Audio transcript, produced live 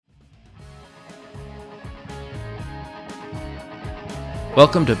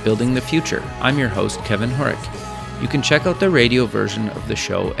Welcome to Building the Future. I'm your host, Kevin Horick. You can check out the radio version of the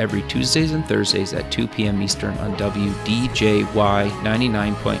show every Tuesdays and Thursdays at 2 p.m. Eastern on WDJY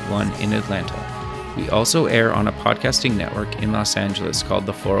 99.1 in Atlanta. We also air on a podcasting network in Los Angeles called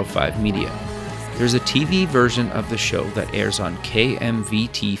the 405 Media. There's a TV version of the show that airs on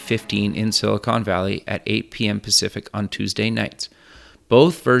KMVT 15 in Silicon Valley at 8 p.m. Pacific on Tuesday nights.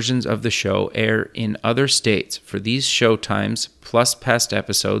 Both versions of the show air in other states. For these show times, plus past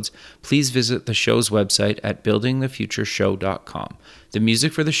episodes, please visit the show's website at buildingthefutureshow.com. The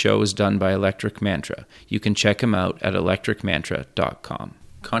music for the show is done by Electric Mantra. You can check him out at electricmantra.com.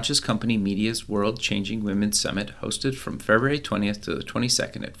 Conscious Company Media's World-Changing Women's Summit, hosted from February 20th to the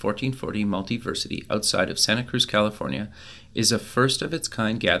 22nd at 1440 Multiversity outside of Santa Cruz, California, is a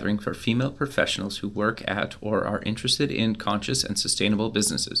first-of-its-kind gathering for female professionals who work at or are interested in conscious and sustainable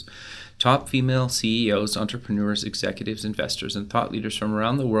businesses. Top female CEOs, entrepreneurs, executives, investors, and thought leaders from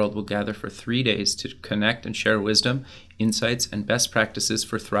around the world will gather for 3 days to connect and share wisdom, insights, and best practices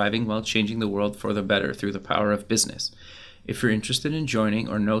for thriving while changing the world for the better through the power of business. If you're interested in joining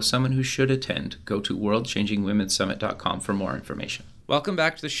or know someone who should attend, go to worldchangingwomensummit.com for more information. Welcome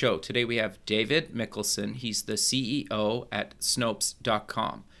back to the show. Today we have David Mikkelson. He's the CEO at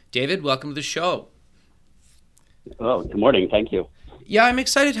Snopes.com. David, welcome to the show. Oh, good morning. Thank you. Yeah, I'm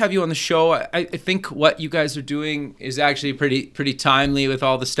excited to have you on the show. I think what you guys are doing is actually pretty timely with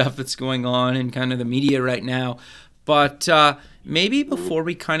all the stuff that's going on in kind of the media right now. But maybe before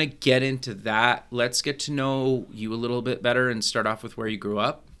we kind of get into that, let's get to know you a little bit better and start off with where you grew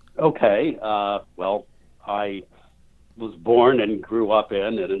up. Okay. Well, I was born and grew up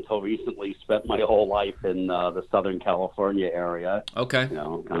in, and until recently spent my whole life in the Southern California area. Okay. You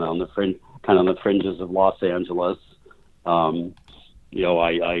know, kind of on the fringes of Los Angeles.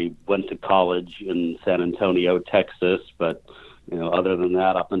 I went to college in San Antonio, Texas, but other than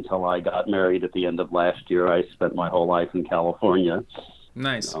that, up until I got married at the end of last year, I spent my whole life in California.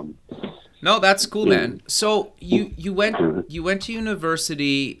 Nice. No, that's cool, man. So you went to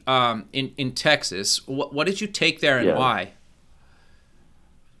university in Texas. What did you take there and why?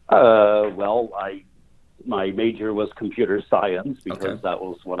 My major was computer science because that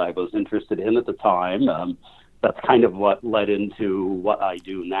was what I was interested in at the time. That's kind of what led into what I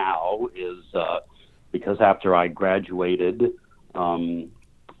do now is because after I graduated,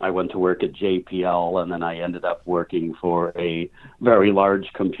 I went to work at JPL, and then I ended up working for a very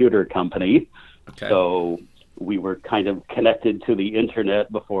large computer company. Okay. So we were kind of connected to the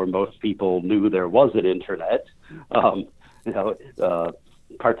internet before most people knew there was an internet.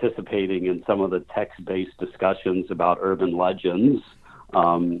 Participating in some of the text-based discussions about urban legends.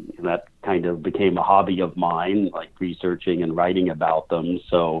 That kind of became a hobby of mine, like researching and writing about them.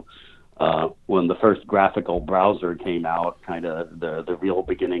 So when the first graphical browser came out, kind of the real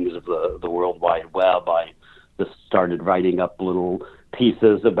beginnings of the World Wide Web, I just started writing up little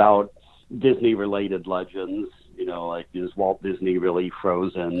pieces about Disney-related legends, like is Walt Disney really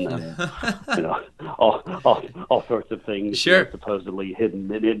frozen, and all sorts of things. Sure. Supposedly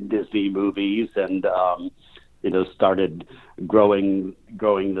hidden in Disney movies, and started growing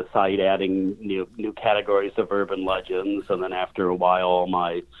the site, adding new categories of urban legends, and then after a while,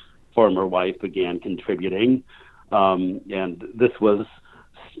 my former wife began contributing, and this was,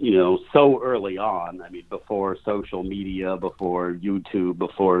 so early on. I mean, before social media, before YouTube,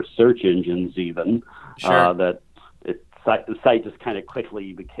 before search engines, even Sure. The site just kind of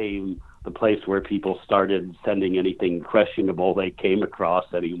quickly became the place where people started sending anything questionable they came across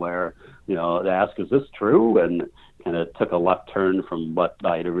anywhere, to ask, is this true? And kind of took a left turn from what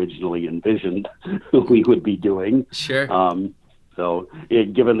I had originally envisioned we would be doing. Sure. So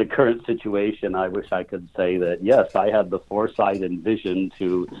given the current situation, I wish I could say that, yes, I had the foresight and vision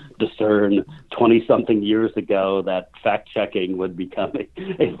to discern 20-something years ago that fact-checking would become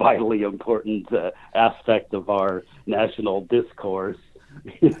a vitally important aspect of our national discourse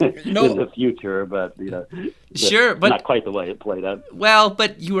in the future. But, sure, but not quite the way it played out. Well,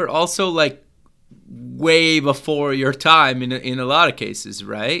 but you were also like way before your time in a lot of cases,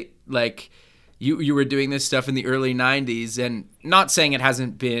 right? Like you were doing this stuff in the early 90s, and not saying it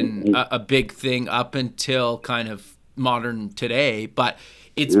hasn't been a big thing up until kind of modern today, but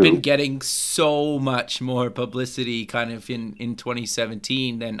it's been getting so much more publicity kind of in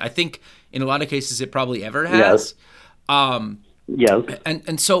 2017 than I think in a lot of cases it probably ever has. Yes.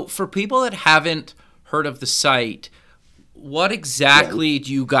 And so for people that haven't heard of the site, what exactly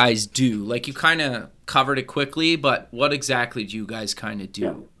do you guys do? Like, you kind of covered it quickly, but what exactly do you guys kind of do?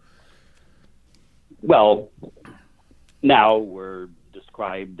 Yeah. Well, now we're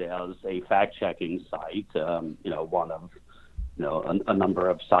described as a fact-checking site, one of a number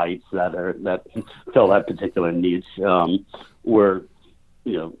of sites that fill that particular niche. We're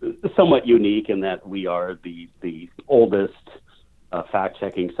somewhat unique in that we are the oldest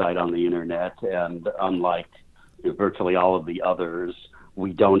fact-checking site on the internet, and unlike virtually all of the others,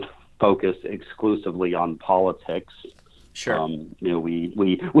 we don't focus exclusively on politics. Sure.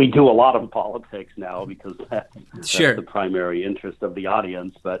 We do a lot of politics now because that's the primary interest of the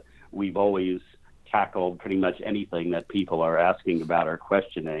audience, but we've always tackled pretty much anything that people are asking about or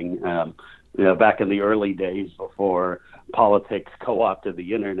questioning. Back in the early days before politics co-opted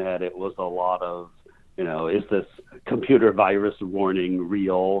the internet, it was a lot of, is this computer virus warning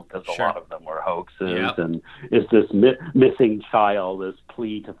real? Because a lot of them were hoaxes. Yep. And is this missing child, this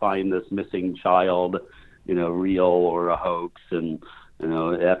plea to find this missing child, real or a hoax? And,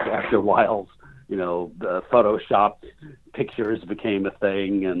 after a while, the Photoshopped pictures became a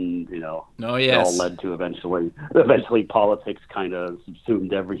thing, and, it all led to eventually politics kind of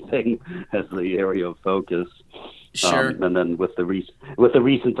subsumed everything as the area of focus. Sure. And then with the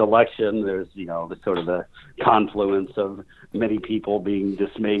recent election, there's the sort of the confluence of many people being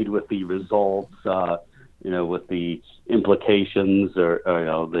dismayed with the results, with the implications or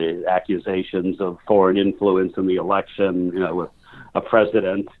the accusations of foreign influence in the election, with a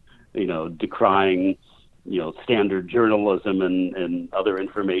president, decrying standard journalism and other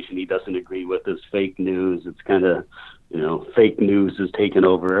information he doesn't agree with as fake news. It's kind of fake news has taken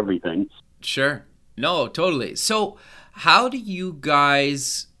over everything. Sure. No, totally. So how do you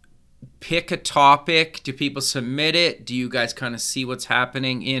guys pick a topic? Do people submit it? Do you guys kind of see what's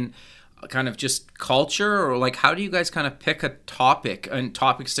happening in kind of just culture? Or how do you guys kind of pick a topic and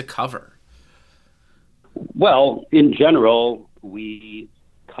topics to cover? Well, in general, we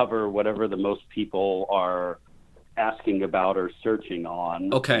cover whatever the most people are asking about or searching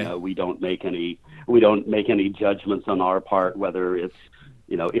on. Okay. We don't make any judgments on our part whether it's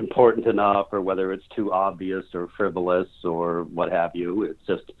important enough or whether it's too obvious or frivolous or what have you. It's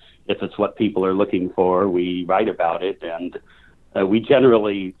just, if it's what people are looking for, we write about it. And we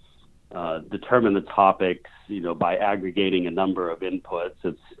generally determine the topics, by aggregating a number of inputs.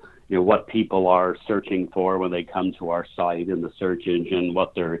 It's, what people are searching for when they come to our site in the search engine,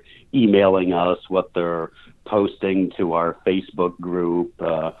 what they're emailing us, what they're posting to our Facebook group,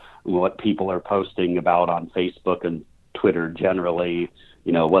 what people are posting about on Facebook and Twitter generally,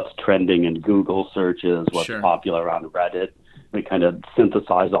 what's trending in Google searches, what's popular on Reddit. We kind of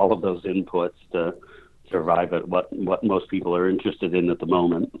synthesize all of those inputs to arrive at what most people are interested in at the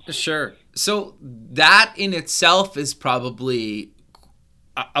moment. Sure. So that in itself is probably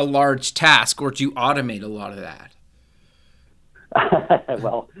a large task, or do you automate a lot of that?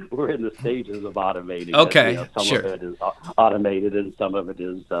 Well, we're in the stages of automating. Okay, some of it is automated and some of it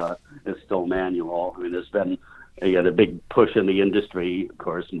is still manual. I mean, there's been a big push in the industry, of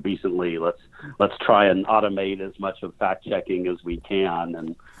course, and recently let's try and automate as much of fact checking as we can,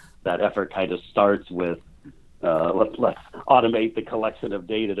 and that effort kind of starts with let's automate the collection of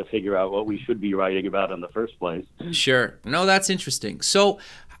data to figure out what we should be writing about in the first place. Sure. No, that's interesting. So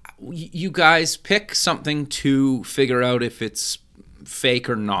you guys pick something to figure out if it's fake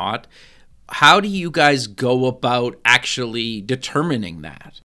or not. How do you guys go about actually determining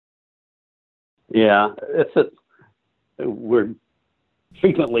that? Yeah, we're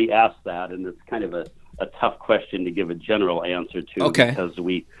frequently asked that, and it's kind of a tough question to give a general answer to, because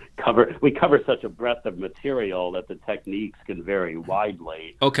we cover such a breadth of material that the techniques can vary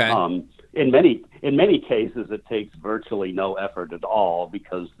widely. Okay. In many cases, it takes virtually no effort at all,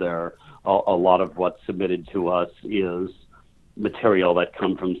 because a lot of what's submitted to us is material that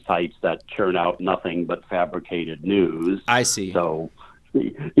come from sites that churn out nothing but fabricated news. I see. So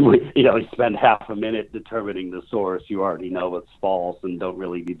you spend half a minute determining the source, you already know it's false and don't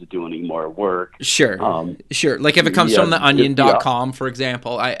really need to do any more work. Sure. Sure. Like if it comes from the onion.com, for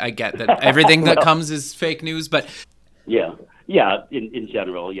example, I get that everything that comes is fake news, but yeah, in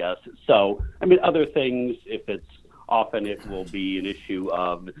general, yes. So, I mean, other things, often it will be an issue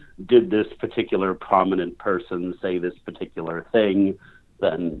of, did this particular prominent person say this particular thing?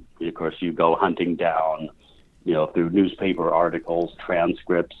 Then, of course, you go hunting down, through newspaper articles,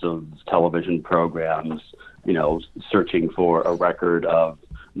 transcripts of television programs, searching for a record of,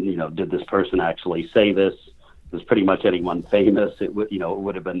 did this person actually say this? Because pretty much anyone famous, it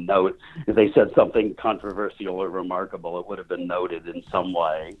would have been noted. If they said something controversial or remarkable, it would have been noted in some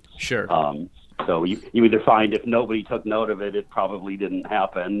way. Sure. So you either find if nobody took note of it, it probably didn't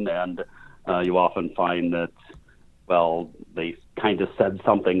happen, and you often find that, well, they kind of said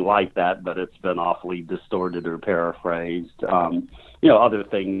something like that, but it's been awfully distorted or paraphrased. Other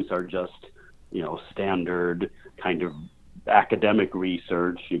things are just, standard kind of academic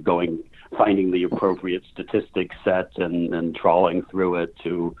research, finding the appropriate statistic set and trawling through it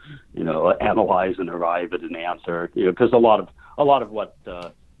to, analyze and arrive at an answer. Because a lot of what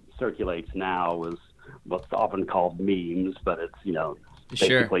circulates now is what's often called memes, but it's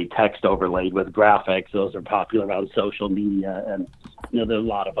basically text overlaid with graphics. Those are popular on social media, and there's a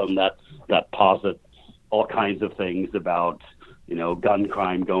lot of them that posit all kinds of things about gun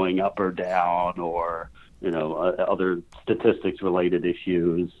crime going up or down, or other statistics related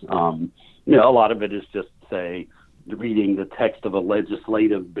issues. A lot of it is just, say, reading the text of a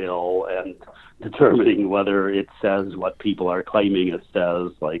legislative bill and determining whether it says what people are claiming it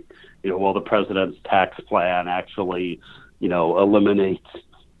says. Like, will the president's tax plan actually eliminate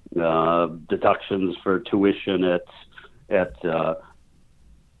deductions for tuition at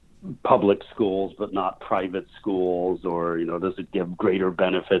public schools but not private schools, or does it give greader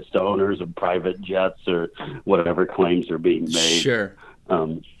benefits to owners of private jets, or whatever claims are being made. Sure.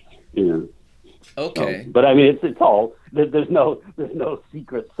 Okay. But I mean, it's all, there's no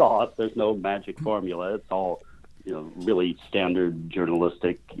secret sauce, there's no magic formula. It's all really standard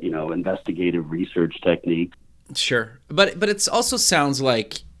journalistic investigative research technique. Sure. But it also sounds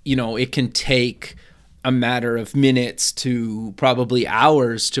like it can take a matter of minutes to probably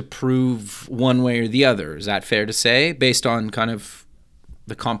hours to prove one way or the other. Is that fair to say, based on kind of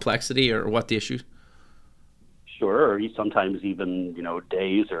the complexity or what the issue? Sure, or sometimes even,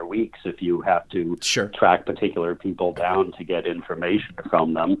 days or weeks if you have to track particular people down to get information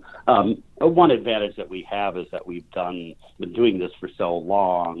from them. One advantage that we have is that we've been doing this for so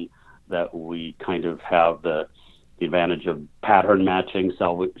long that we kind of have the advantage of pattern matching,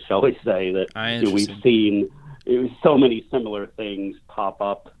 shall we say, that we've seen so many similar things pop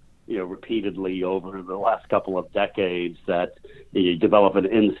up repeatedly over the last couple of decades that you develop an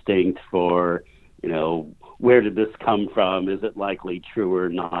instinct for where did this come from, is it likely true or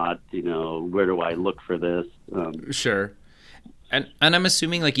not, where do I look for this. Sure. And I'm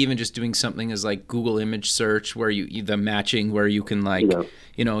assuming like even just doing something as like Google image search where the matching where you can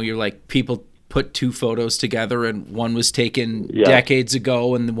you're like people put two photos together and one was taken decades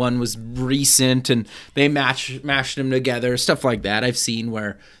ago and the one was recent and they mashed them together, stuff like that. I've seen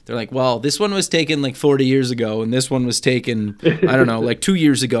where they're like, well, this one was taken like 40 years ago and this one was taken, I don't know, like 2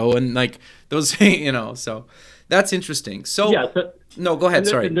 years ago, and like those, so that's interesting. So, no, go ahead.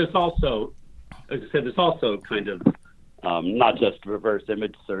 Sorry. And there's also, as I said, there's also kind of not just reverse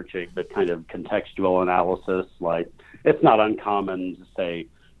image searching, but kind of contextual analysis. Like, it's not uncommon to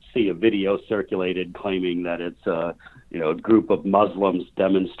see a video circulated claiming that it's a group of Muslims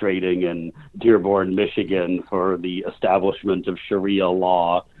demonstrating in Dearborn, Michigan for the establishment of Sharia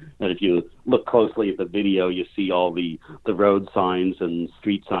law. And if you look closely at the video, you see all the road signs and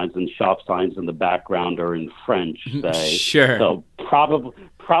street signs and shop signs in the background are in French, say. Sure. So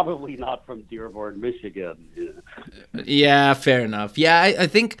probably not from Dearborn, Michigan. Yeah, fair enough. Yeah, I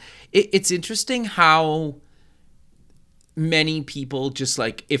think it's interesting how many people just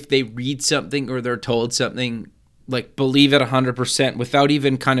like if they read something or they're told something, like believe it 100% without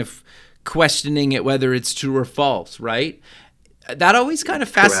even kind of questioning it whether it's true or false, right? That always kind of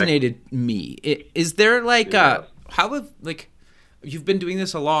fascinated me. Is there like how have like you've been doing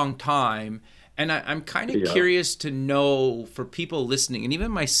this a long time, and I'm kind of curious to know for people listening and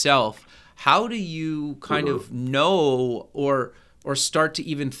even myself, how do you kind of know or start to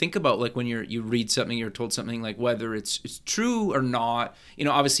even think about like when you read something, you're told something, like whether it's true or not?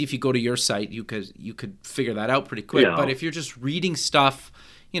 Obviously if you go to your site, you could figure that out pretty quick. But if you're just reading stuff,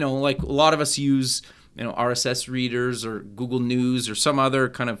 like a lot of us use, RSS readers or Google News or some other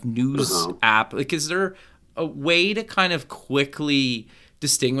kind of news app. Like, is there a way to kind of quickly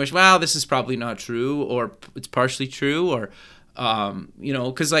distinguish, wow, this is probably not true, or it's partially true, or,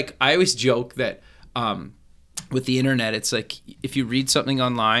 because like I always joke that, with the internet, it's like if you read something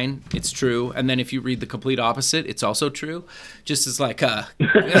online, it's true, and then if you read the complete opposite, it's also true. Just as like so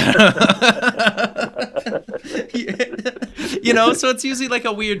it's usually like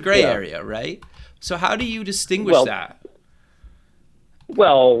a weird gray area, right? So how do you distinguish that?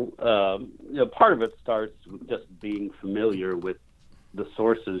 Well, part of it starts with just being familiar with the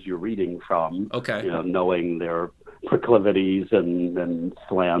sources you're reading from. Okay. Knowing their proclivities and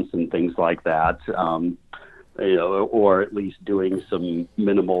slants and things like that. Or at least doing some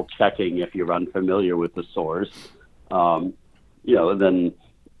minimal checking if you're unfamiliar with the source. Then,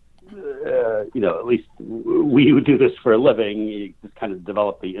 at least we who do this for a living, you just kind of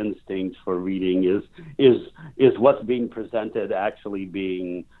develop the instinct for reading. Is what's being presented actually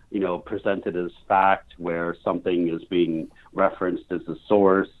being, presented as fact, where something is being referenced as a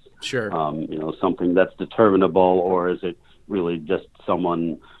source? Sure. Something that's determinable, or is it really just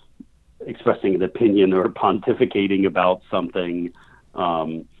someone expressing an opinion or pontificating about something?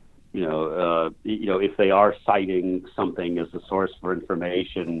 If they are citing something as a source for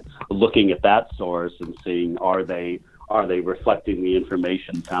information, looking at that source and seeing are they reflecting the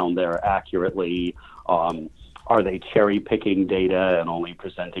information found there accurately? Are they cherry picking data and only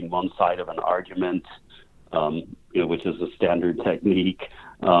presenting one side of an argument, which is a standard technique?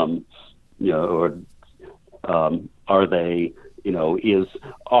 Or are they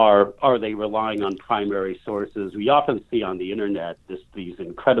are they relying on primary sources? We often see on the internet these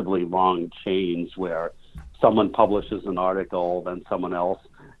incredibly long chains where someone publishes an article, then someone else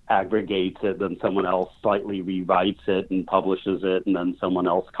aggregates it, then someone else slightly rewrites it and publishes it, and then someone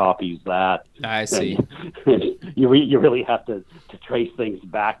else copies that. I see. And you really have to trace things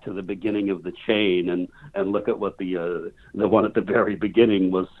back to the beginning of the chain and look at what the one at the very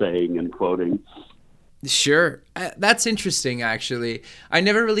beginning was saying and quoting. Sure. That's interesting, actually. I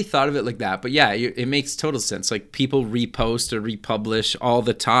never really thought of it like that. But yeah, it makes total sense. Like, people repost or republish all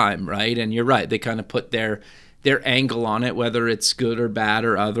the time, right? And you're right. They kind of put their angle on it, whether it's good or bad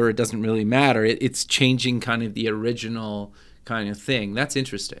or other. It doesn't really matter. It's changing kind of the original kind of thing. That's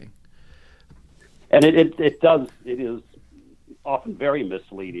interesting. And it is often very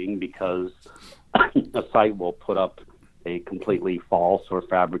misleading because a site will put up a completely false or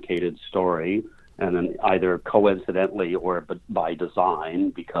fabricated story, and then either coincidentally or by design,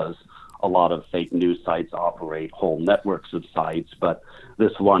 because a lot of fake news sites operate whole networks of sites, but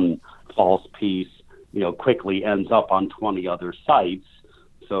this one false piece, quickly ends up on 20 other sites.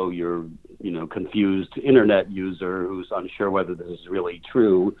 So your, confused internet user who's unsure whether this is really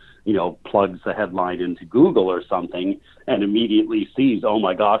true, plugs the headline into Google or something and immediately sees, oh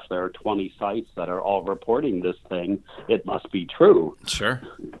my gosh, there are 20 sites that are all reporting this thing. It must be true. Sure.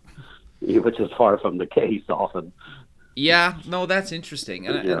 Which is far from the case often. Yeah, no, that's interesting.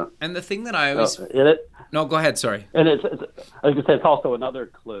 And the thing that I always... No, go ahead, sorry. And I was going to say, it's also another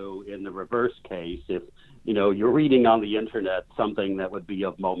clue in the reverse case. If, you're reading on the internet something that would be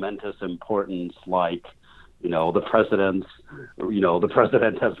of momentous importance, like, the president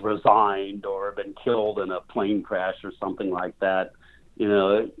has resigned or been killed in a plane crash or something like that,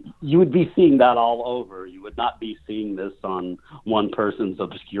 you would be seeing that all over. You would not be seeing this on one person's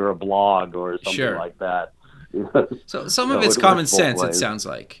obscure blog or something Sure. like that. So some of it's common sense, it sounds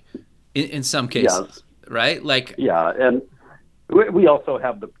like, in some cases, yes. Right? Like, yeah, and we also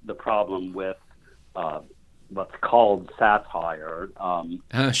have the problem with what's called satire.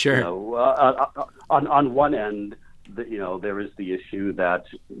 Sure. On one end, there is the issue that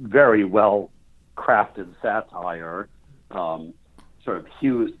very well crafted satire sort of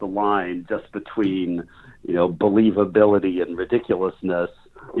hews the line just between, believability and ridiculousness,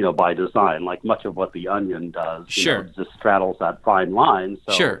 by design, like much of what The Onion does. Sure. Just straddles that fine line.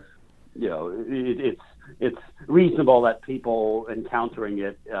 So, sure. It's reasonable that people encountering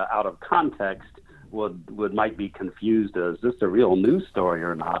it out of context might be confused as, is this a real news story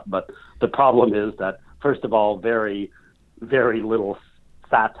or not? But the problem is that, first of all, very, very little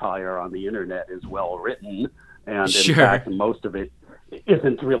satire on the internet is well written. And Sure. in fact, most of it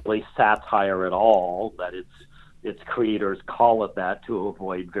isn't really satire at all, that its creators call it that to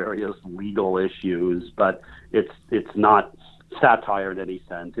avoid various legal issues, but it's not satire in any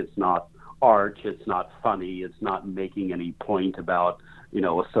sense. It's not art. It's not funny. It's not making any point about,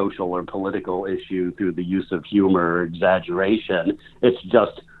 a social or political issue through the use of humor or exaggeration. It's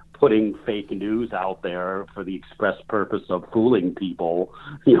just putting fake news out there for the express purpose of fooling people,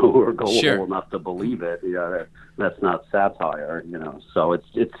 who are gullible Sure. enough to believe it. That's not satire, So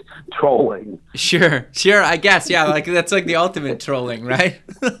it's trolling. Sure, I guess, yeah, like that's like the ultimate trolling, right?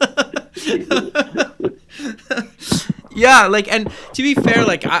 Yeah, like, and to be fair,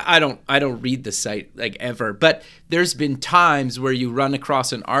 like I don't read the site like ever, but there's been times where you run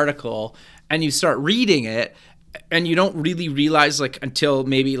across an article and you start reading it and you don't really realize like until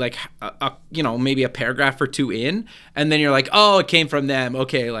maybe like maybe a paragraph or two in, and then you're like, oh, it came from them.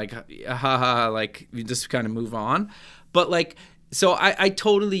 Okay, like haha, like you just kind of move on. But like, so I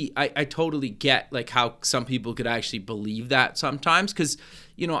totally get like how some people could actually believe that sometimes, because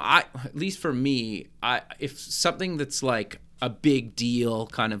at least for me, if something that's like a big deal,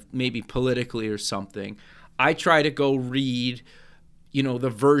 kind of maybe politically or something, I try to go read the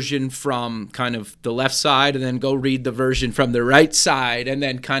version from kind of the left side and then go read the version from the right side and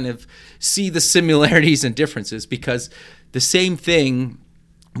then kind of see the similarities and differences, because the same thing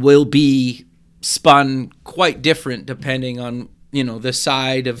will be spun quite different depending on, the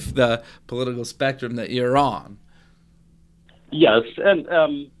side of the political spectrum that you're on. Yes,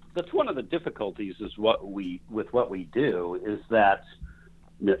 and that's one of the difficulties is what we do is that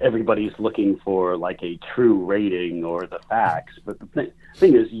everybody's looking for like a true rating or the facts. But the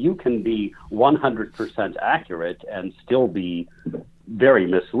thing is, you can be 100% accurate and still be very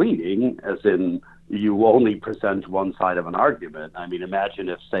misleading, as in you only present one side of an argument. I mean, imagine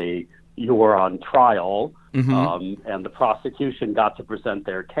if, say, you were on trial and the prosecution got to present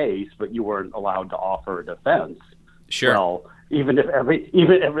their case, but you weren't allowed to offer a defense. Sure. Well, even if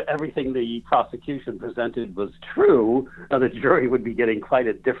everything the prosecution presented was true, the jury would be getting quite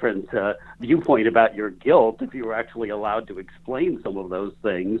a different viewpoint about your guilt if you were actually allowed to explain some of those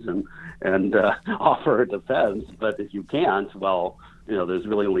things and offer a defense. But if you can't, well, there's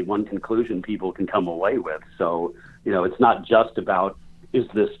really only one conclusion people can come away with. So, it's not just about, is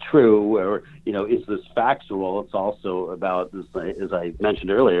this true, or is this factual? It's also about, as I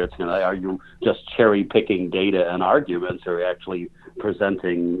mentioned earlier, are you just cherry picking data and arguments, or actually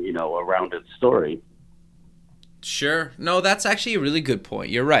presenting a rounded story? Sure. No, that's actually a really good point.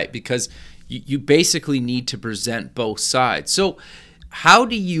 You're right, because you basically need to present both sides. So how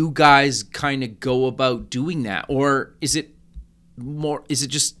do you guys kind of go about doing that, or is it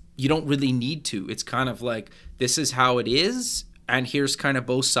just you don't really need to? It's kind of like, this is how it is, and here's kind of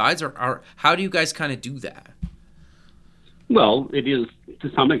both sides, or how do you guys kind of do that? Well, it is, to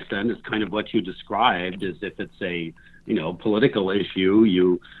some extent, it's kind of what you described, as if it's a, political issue.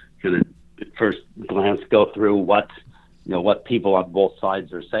 You can at first glance go through what people on both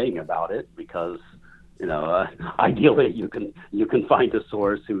sides are saying about it, because, ideally you can find a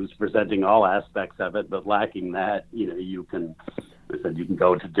source who's presenting all aspects of it, but lacking that, you can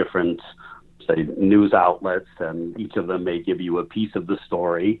go to different, say, news outlets, and each of them may give you a piece of the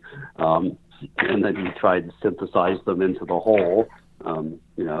story, and then you try to synthesize them into the whole.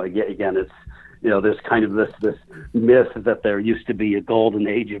 Again, it's there's kind of this myth that there used to be a golden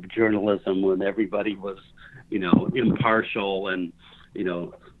age of journalism when everybody was impartial and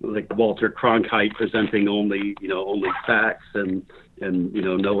like Walter Cronkite presenting only facts and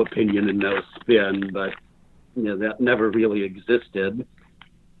no opinion and no spin, but that never really existed.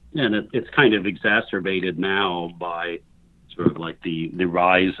 And it's kind of exacerbated now by sort of like the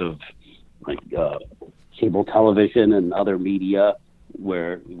rise of like cable television and other media,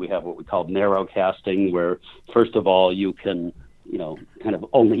 where we have what we call narrowcasting, where first of all you can kind of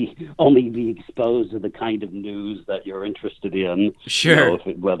only be exposed to the kind of news that you're interested in. Sure.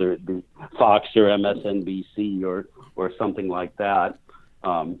 Whether it be Fox or MSNBC or something like that.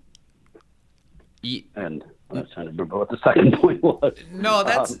 And I was trying to remember what the second point was. No,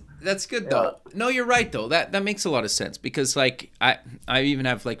 that's good though. No, you're right though. That makes a lot of sense, because like I even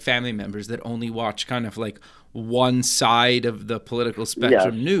have like family members that only watch kind of like one side of the political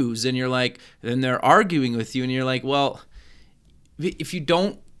spectrum news, and you're like, then they're arguing with you, and you're like, well, if you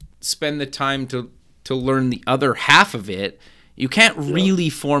don't spend the time to learn the other half of it, you can't really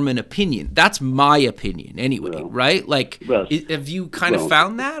form an opinion. That's my opinion anyway, right? Like, have you kind of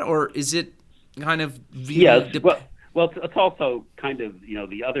found that, or is it kind of really well, it's also kind of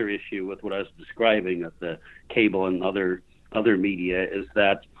the other issue with what I was describing of the cable and other media is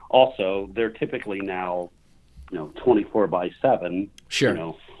that also they're typically now 24/7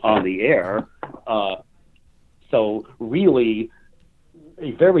 sure on the air, so really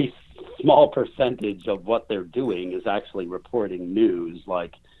a very small percentage of what they're doing is actually reporting news,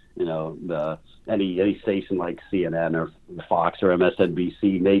 like any station like CNN or Fox or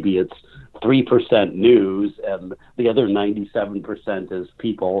MSNBC. Maybe it's 3% news, and the other 97% is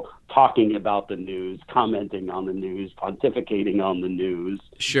people talking about the news, commenting on the news, pontificating on the news.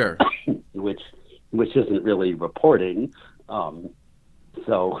 Sure. which isn't really reporting.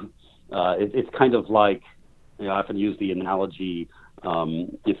 So it's kind of like, I often use the analogy,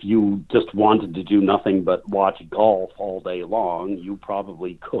 if you just wanted to do nothing but watch golf all day long, you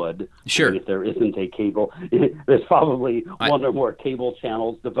probably could. Sure. And if there isn't a cable, there's probably one or more cable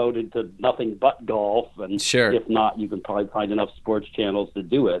channels devoted to nothing but golf. And sure. If not, you can probably find enough sports channels to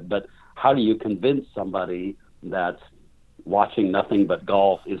do it. But how do you convince somebody that watching nothing but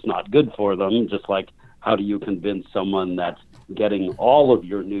golf is not good for them? Just like, how do you convince someone that getting all of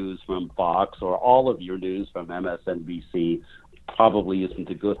your news from Fox or all of your news from MSNBC probably isn't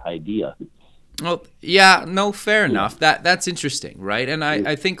a good idea? Well, yeah, no, fair enough. That's interesting, right? And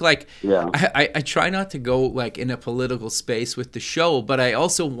I think like I try not to go like in a political space with the show, but I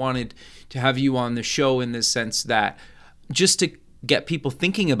also wanted to have you on the show in the sense that just to get people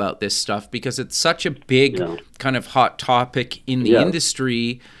thinking about this stuff, because it's such a big kind of hot topic in the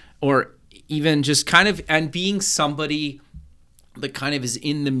industry, or even just kind of, and being somebody that kind of is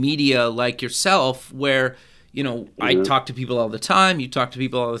in the media like yourself, where I talk to people all the time. You talk to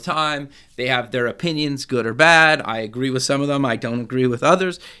people all the time. They have their opinions, good or bad. I agree with some of them. I don't agree with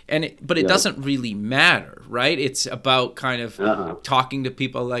others. But it doesn't really matter, right? It's about kind of talking to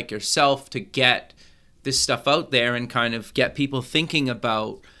people like yourself to get this stuff out there and kind of get people thinking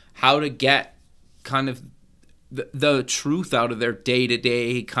about how to get kind of the truth out of their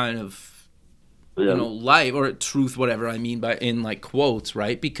day-to-day kind of life, or truth, whatever I mean by in like quotes,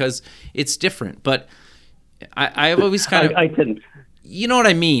 right? Because it's different. But I've always kind of, I can, you know what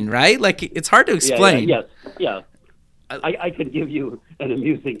I mean, right? Like it's hard to explain. Yeah. I could give you an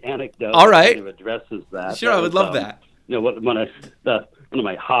amusing anecdote. All right. That kind of addresses that. Sure, I would love that. One of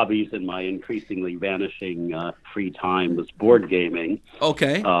my hobbies in my increasingly vanishing free time was board gaming.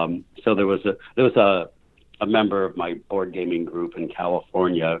 Okay. So there was a member of my board gaming group in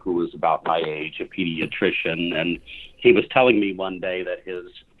California who was about my age, a pediatrician, and he was telling me one day that his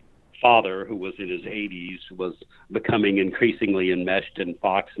father, who was in his 80s, was becoming increasingly enmeshed in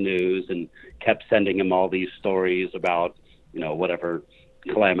Fox News and kept sending him all these stories about, whatever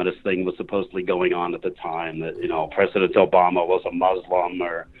calamitous thing was supposedly going on at the time, that, President Obama was a Muslim,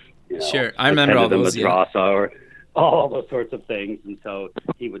 or, sure, I remember all those, madrasa, or all those sorts of things. And so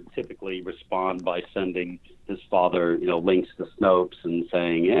he would typically respond by sending his father, links to Snopes and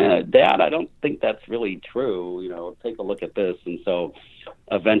saying, Dad, I don't think that's really true. Take a look at this. And so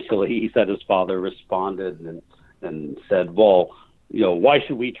eventually he said his father responded and said, well, why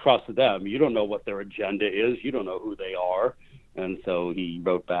should we trust them? You don't know what their agenda is. You don't know who they are. And so he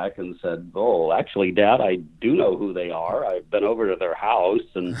wrote back and said, oh, actually, Dad, I do know who they are. I've been over to their house,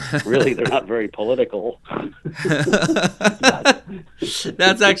 and really, they're not very political.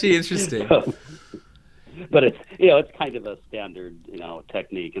 That's actually interesting. But it's kind of a standard,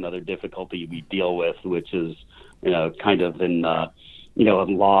 technique. Another difficulty we deal with, which is, kind of in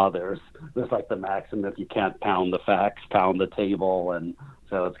law, there's like the maxim, if you can't pound the facts, pound the table. And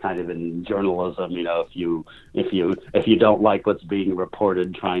so it's kind of in journalism, if you don't like what's being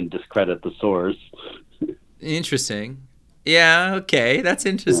reported, try and discredit the source. Interesting. Yeah. Okay. That's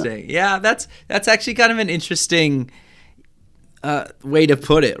interesting. Yeah. That's actually kind of an interesting way to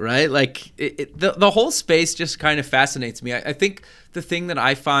put it, right? Like the whole space just kind of fascinates me. I think the thing that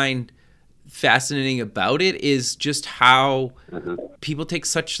I find fascinating about it is just how people take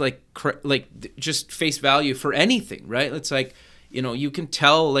such like just face value for anything, right? It's like, you can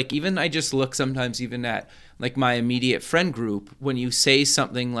tell, like, even I just look sometimes even at like my immediate friend group, when you say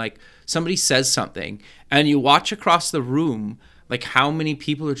something, like somebody says something and you watch across the room, like how many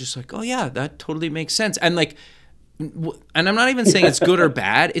people are just like, oh yeah, that totally makes sense. And like, and I'm not even saying it's good or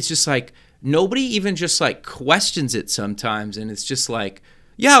bad. It's just like, nobody even just like questions it sometimes. And it's just like,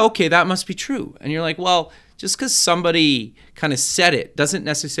 yeah, okay, that must be true. And you're like, well, just because somebody kind of said it doesn't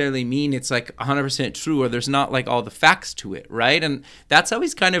necessarily mean it's like 100% true, or there's not like all the facts to it, right? And that's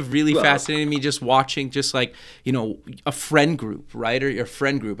always kind of really fascinating me, just watching just like, a friend group, right? Or your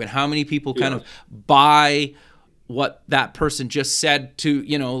friend group, and how many people kind of buy what that person just said to,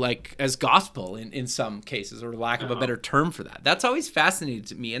 like as gospel in some cases, or lack of a better term for that. That's always fascinating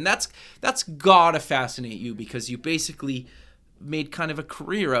to me. And that's gotta fascinate you, because you basically made kind of a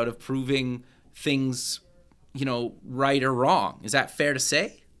career out of proving things, right or wrong. Is that fair to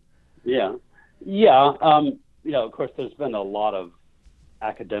say? Yeah. Of course, there's been a lot of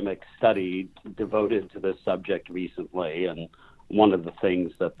academic study devoted to this subject recently. And one of the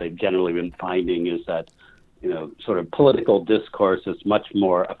things that they've generally been finding is that, sort of political discourse is much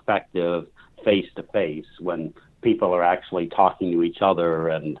more effective face to face, when people are actually talking to each other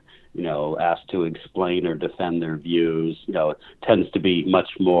and, asked to explain or defend their views. It tends to be much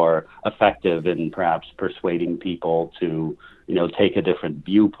more effective in perhaps persuading people to, take a different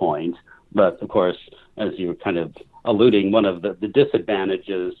viewpoint. But of course, as you're kind of alluding, one of the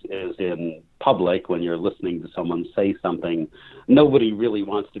disadvantages is in public, when you're listening to someone say something, nobody really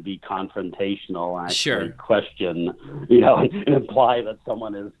wants to be confrontational, actually question, and imply that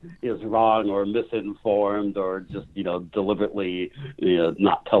someone is wrong or misinformed, or just, deliberately,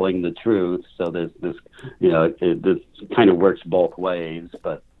 not telling the truth. So there's this, this kind of works both ways.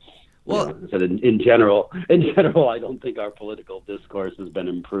 But in general, I don't think our political discourse has been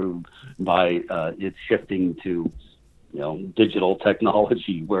improved by its shifting to, digital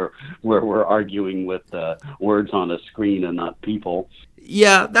technology, where we're arguing with words on a screen and not people.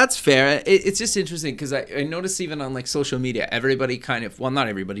 Yeah, that's fair. It's just interesting because I notice even on like social media, everybody kind of, well, not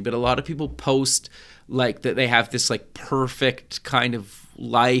everybody, but a lot of people post like that they have this like perfect kind of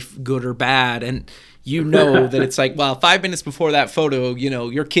life, good or bad, and that it's like, well, 5 minutes before that photo,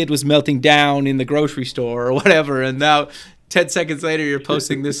 your kid was melting down in the grocery store or whatever, and now 10 seconds later, you're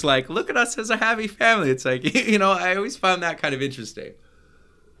posting this like, look at us as a happy family. It's like, I always found that kind of interesting.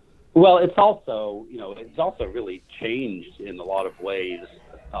 Well, it's also really changed in a lot of ways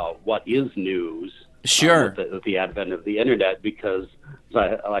what is news. Sure. With the advent of the internet, because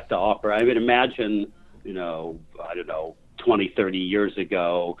I like to offer, I mean, imagine, 20, 30 years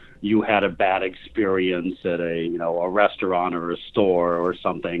ago, you had a bad experience at a restaurant or a store or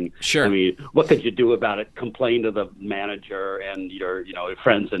something. Sure. I mean, what could you do about it? Complain to the manager and your,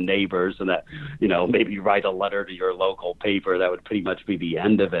 friends and neighbors, and that, maybe write a letter to your local paper. That would pretty much be the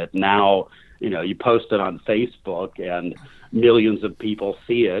end of it. Now, you post it on Facebook and millions of people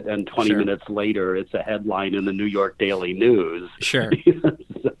see it, and 20 Sure. minutes later, it's a headline in the New York Daily News. Sure.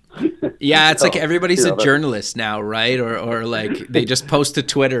 Yeah, it's like everybody's a journalist now, right? Or like they just post to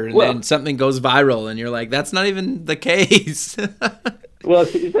Twitter and then something goes viral and you're like, that's not even the case. Well,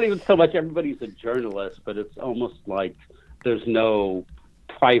 it's not even so much everybody's a journalist, but it's almost like there's no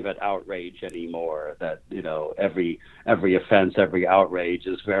private outrage anymore. That every offense, every outrage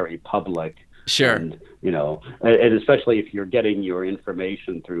is very public. Sure. And and especially if you're getting your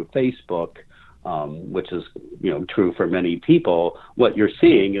information through Facebook, which is true for many people, what you're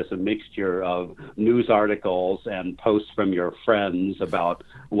seeing is a mixture of news articles and posts from your friends about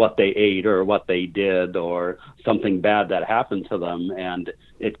what they ate or what they did or something bad that happened to them, and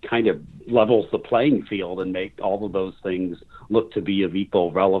it kind of levels the playing field and make all of those things look to be of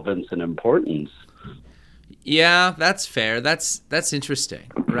equal relevance and importance. Yeah, that's fair. That's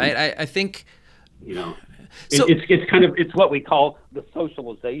interesting, right? I think So, it's what we call the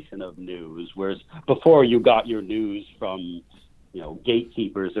socialization of news, whereas before you got your news from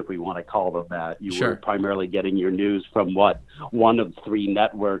gatekeepers, if we want to call them that. You Sure. were primarily getting your news from what one of three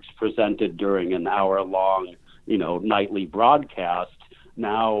networks presented during an hour-long nightly broadcast.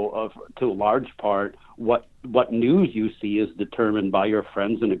 Now, to a large part, what news you see is determined by your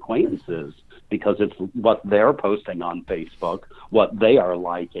friends and acquaintances, because it's what they're posting on Facebook, what they are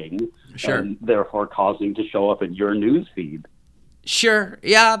liking, Sure. and therefore causing to show up in your news feed. Sure.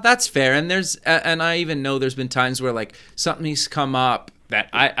 Yeah, that's fair. And and I even know there's been times where like something's come up that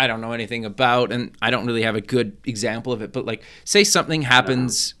I don't know anything about, and I don't really have a good example of it, but like say something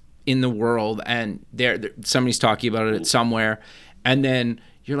happens in the world and somebody's talking about it somewhere, and then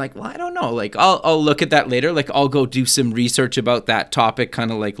you're like, well, I don't know. Like, I'll look at that later. Like, I'll go do some research about that topic kind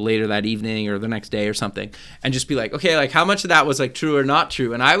of like later that evening or the next day or something, and just be like, okay, like how much of that was like true or not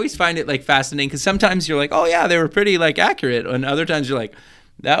true? And I always find it like fascinating because sometimes you're like, oh yeah, they were pretty like accurate, and other times you're like,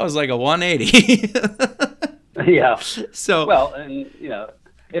 that was like a 180. Yeah. So well, and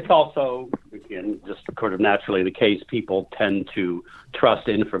it's also, again, just sort of naturally the case. People tend to trust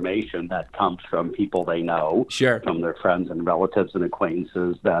information that comes from people they know, Sure. from their friends and relatives and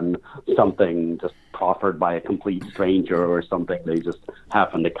acquaintances, than something just proffered by a complete stranger or something they just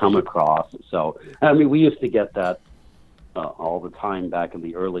happen to come across. So, I mean, we used to get that all the time back in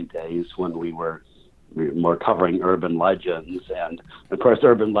the early days when we were more covering urban legends. And, of course,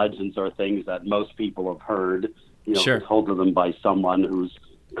 urban legends are things that most people have heard, Sure. told to them by someone who's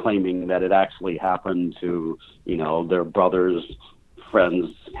claiming that it actually happened to, their brother's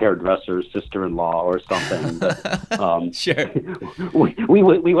friend's hairdresser's sister-in-law or something. But, Sure.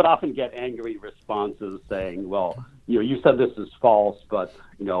 we would often get angry responses saying, well, you said this is false, but,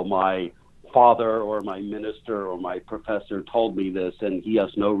 my father or my minister or my professor told me this, and he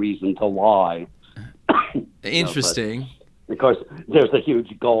has no reason to lie. Interesting. Of course, there's a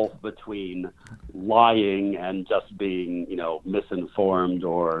huge gulf between lying and just being, misinformed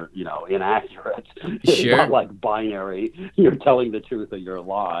or, inaccurate. It's Sure. not like binary. You're telling the truth or you're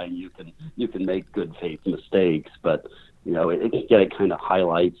lying. You can make good faith mistakes, but it kind of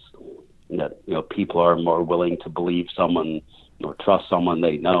highlights that people are more willing to believe someone or trust someone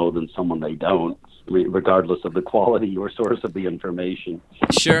they know than someone they don't, regardless of the quality or source of the information.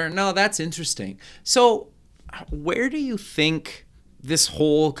 Sure. No, that's interesting. So where do you think this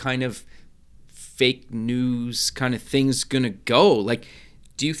whole kind of fake news kind of thing's going to go? Like,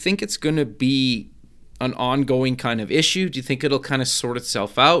 do you think it's going to be an ongoing kind of issue? Do you think it'll kind of sort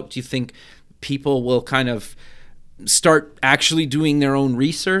itself out? Do you think people will kind of start actually doing their own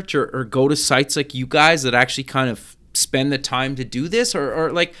research or go to sites like you guys that actually kind of spend the time to do this?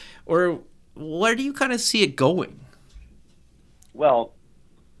 Or where do you kind of see it going? Well,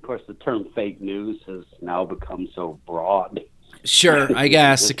 of course, the term fake news has now become so broad. Sure, I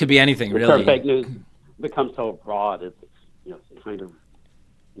guess it could be anything, really. The term fake news becomes so broad, it's kind of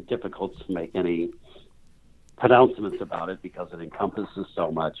difficult to make any pronouncements about it because it encompasses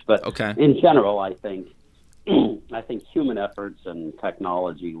so much. But Okay. in general, I think human efforts and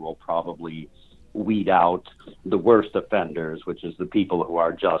technology will probably weed out the worst offenders, which is the people who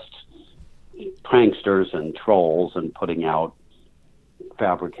are just pranksters and trolls and putting out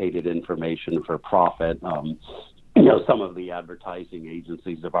fabricated information for profit. Some of the advertising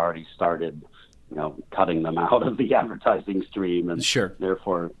agencies have already started, cutting them out of the advertising stream and Sure.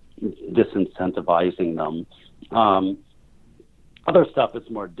 therefore disincentivizing them. Other stuff is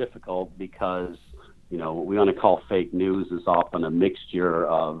more difficult because, what we want to call fake news is often a mixture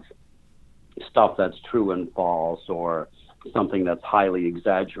of stuff that's true and false, or something that's highly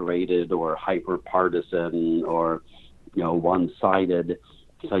exaggerated or hyper partisan or, one-sided.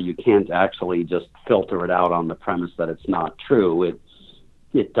 So you can't actually just filter it out on the premise that it's not true.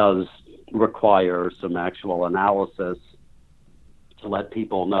 It does require some actual analysis to let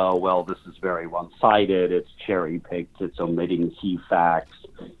people know, well, this is very one-sided, it's cherry-picked, it's omitting key facts.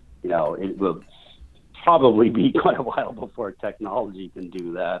 It will probably be quite a while before technology can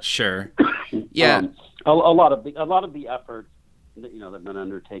do that. Sure. Yeah. A lot of the efforts that have been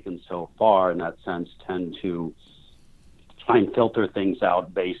undertaken so far in that sense tend to try and filter things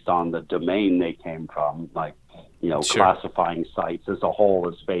out based on the domain they came from, like Sure. classifying sites as a whole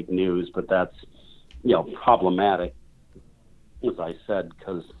as fake news, but that's problematic, as I said,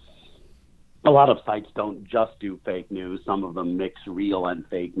 because a lot of sites don't just do fake news. Some of them mix real and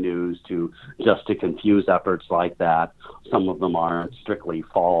fake news to confuse efforts like that. Some of them aren't strictly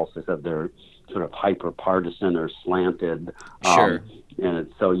false, as if they're sort of hyper partisan or slanted. Sure.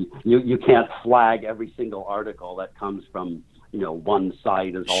 And so you can't flag every single article that comes from one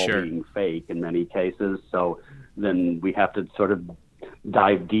site as all Sure. being fake in many cases. So then we have to sort of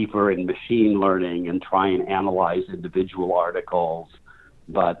dive deeper in machine learning and try and analyze individual articles.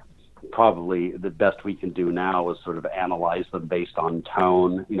 But probably the best we can do now is sort of analyze them based on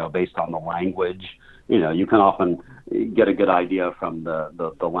tone, based on the language. You can often get a good idea from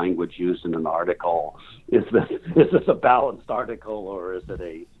the language used in an article. Is this a balanced article, or is it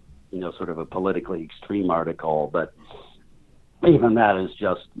a sort of a politically extreme article? But even that is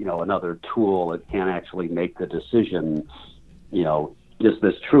just another tool. It can't actually make the decision, is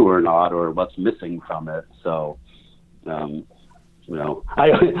this true or not, or what's missing from it. So I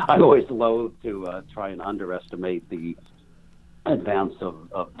always loathe to try and underestimate the advance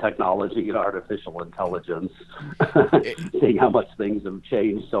of technology and artificial intelligence, seeing how much things have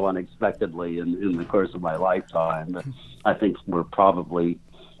changed so unexpectedly in the course of my lifetime. But I think we're probably,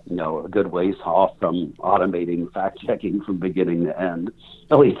 a good ways off from automating fact-checking from beginning to end,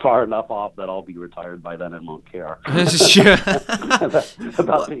 at least far enough off that I'll be retired by then and won't care Sure.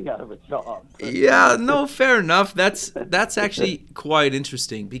 about being out of a job. Yeah, no, fair enough. That's actually quite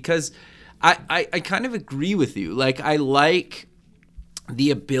interesting, because I kind of agree with you. Like, I like the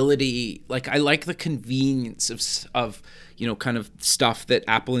ability, like I like the convenience of kind of stuff that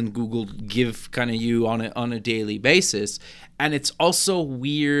Apple and Google give kind of you on a daily basis. And it's also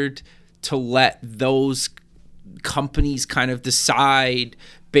weird to let those companies kind of decide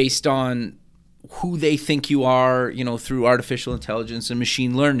based on who they think you are, through artificial intelligence and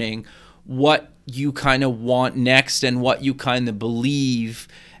machine learning, what you kind of want next and what you kind of believe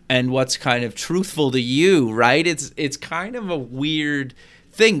and what's kind of truthful to you, right? It's kind of a weird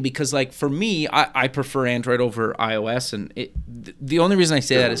thing, because like for me, I prefer Android over iOS, and the only reason I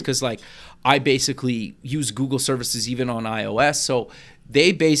say that is because like I basically use Google services even on iOS, so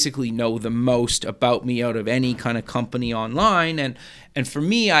they basically know the most about me out of any kind of company online, and for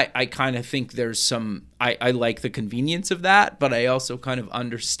me, I kind of think there's some I like the convenience of that, but I also kind of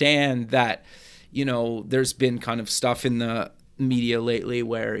understand that there's been kind of stuff in the media lately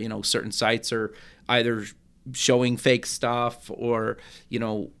where certain sites are either showing fake stuff or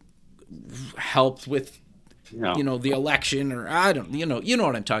helped with the election, or I don't you know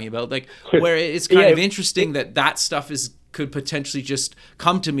what I'm talking about, like where it's kind of interesting that stuff could potentially just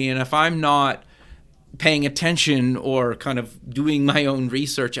come to me, and if I'm not paying attention or kind of doing my own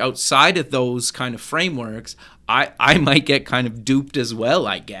research outside of those kind of frameworks, I might get kind of duped as well,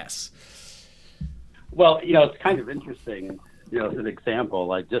 I guess. Well, it's kind of interesting, as an example,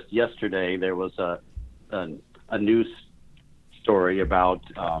 like just yesterday there was a news story about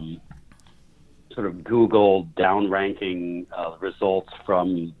sort of Google downranking results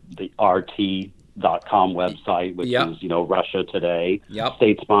from the RT.com website, which Yep. is Russia Today, Yep.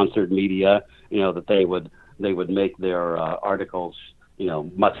 state-sponsored media. That they would make their articles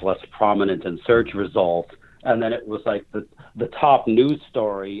much less prominent in search results, and then it was like the top news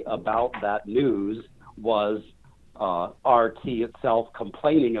story about that news was RT itself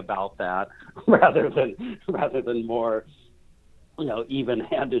complaining about that rather than more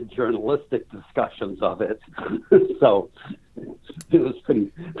even-handed journalistic discussions of it. So it was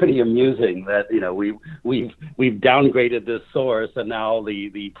pretty amusing that we've downgraded this source, and now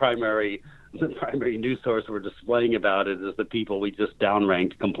the primary news source we're displaying about it is the people we just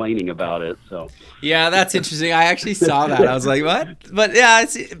downranked complaining about it. So yeah, that's interesting. I actually saw that. I was like, what? But yeah,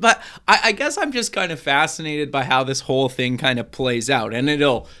 but I guess I'm just kind of fascinated by how this whole thing kind of plays out, and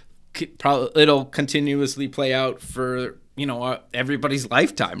it'll continuously play out for everybody's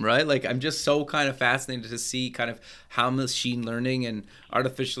lifetime, right? Like, I'm just so kind of fascinated to see kind of how machine learning and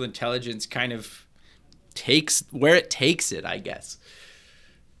artificial intelligence kind of takes it, I guess.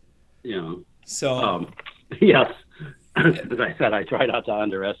 So yes, as I said, I try not to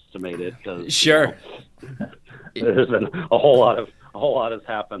underestimate it. Sure. There's been a whole lot has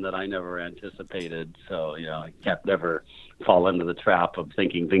happened that I never anticipated. So I can't never fall into the trap of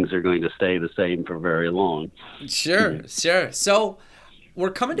thinking things are going to stay the same for very long. Sure. So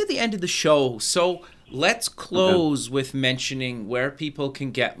we're coming to the end of the show. So let's close with mentioning where people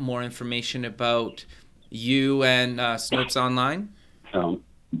can get more information about you and Snopes Online.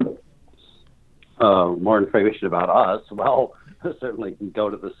 More information about us. Well, certainly can go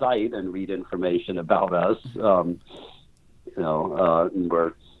to the site and read information about us.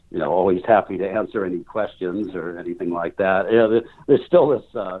 We're always happy to answer any questions or anything like that. There's still this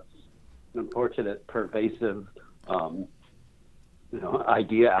unfortunate, pervasive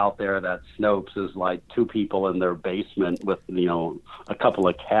idea out there that Snopes is like two people in their basement with a couple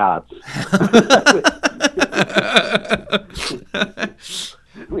of cats,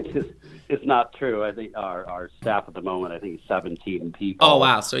 which is not true. I think our staff at the moment, I think 17 people. Oh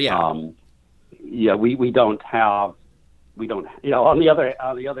wow! So yeah, we don't have. On the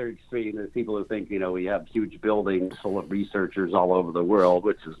other extreme, there's people who think we have huge buildings full of researchers all over the world,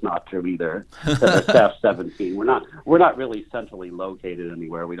 which is not true either. The staff 17. We're not really centrally located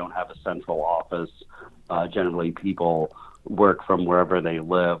anywhere. We don't have a central office. Generally, people work from wherever they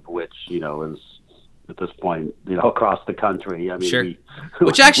live, which is at this point across the country. I mean, sure.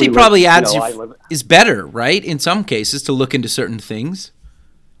 Which actually probably is better, right? In some cases, to look into certain things.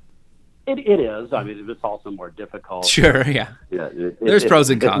 It is. I mean, it's also more difficult. Sure, yeah. There's pros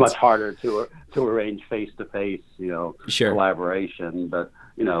and cons. It's much harder to arrange face-to-face, collaboration. But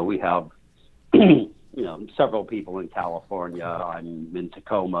we have, several people in California. I'm in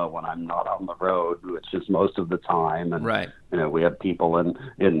Tacoma when I'm not on the road, which is most of the time. And right. We have people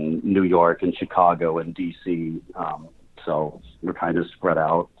in New York and Chicago and DC. So we're kind of spread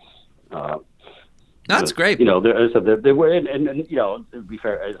out. That's great. There were, and to be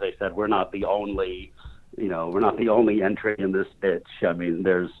fair, as I said, we're not the only entry in this pitch. I mean,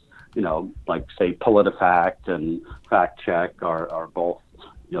 there's, like say PolitiFact and FactCheck are both,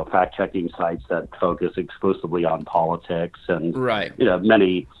 fact-checking sites that focus exclusively on politics, and right.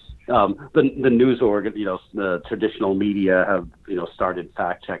 Many the news the traditional media have started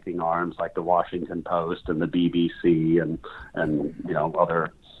fact-checking arms like the Washington Post and the BBC and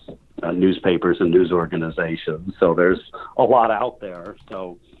other newspapers and news organizations. So there's a lot out there.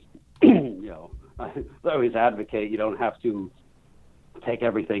 So, I always advocate you don't have to take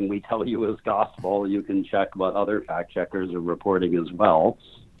everything we tell you as gospel. You can check what other fact checkers are reporting as well.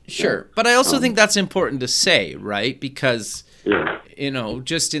 Sure. But I also think that's important to say, right? Because,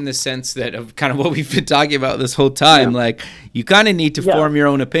 just in the sense that of kind of what we've been talking about this whole time, like you kind of need to form your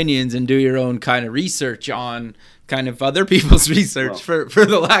own opinions and do your own kind of research on kind of other people's research, for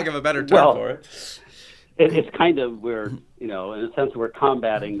the lack of a better term for it. It's kind of in a sense we're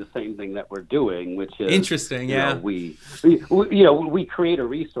combating the same thing that we're doing, which is interesting. We create a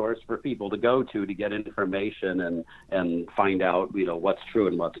resource for people to go to get information and find out what's true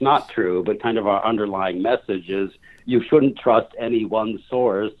and what's not true. But kind of our underlying message is you shouldn't trust any one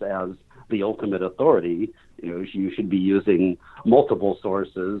source as the ultimate authority. You should be using multiple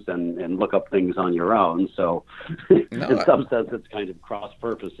sources and look up things on your own. So, in some sense, it's kind of cross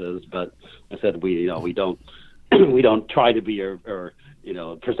purposes. But I said we don't try to be or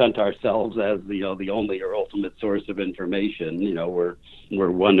present ourselves as the only or ultimate source of information.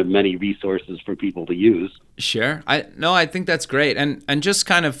 We're one of many resources for people to use. Sure. I think that's great. And just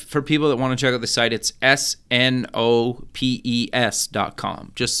kind of for people that want to check out the site, it's snopes.com.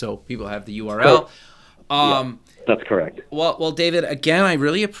 Just so people have the URL. That's correct. Well, David, again, I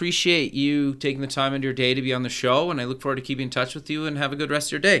really appreciate you taking the time in your day to be on the show, and I look forward to keeping in touch with you, and have a good rest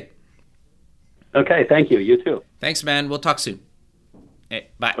of your day. Okay, thank you. You too. Thanks, man. We'll talk soon. Hey,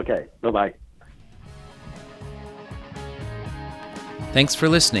 bye. Okay, bye-bye. Thanks for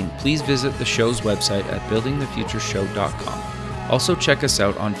listening. Please visit the show's website at buildingthefutureshow.com. Also check us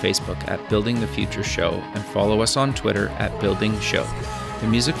out on Facebook at Building the Future Show and follow us on Twitter at Building Show. The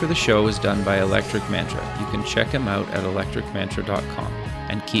music for the show is done by Electric Mantra. You can check him out at electricmantra.com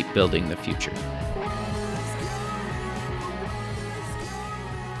and keep building the future.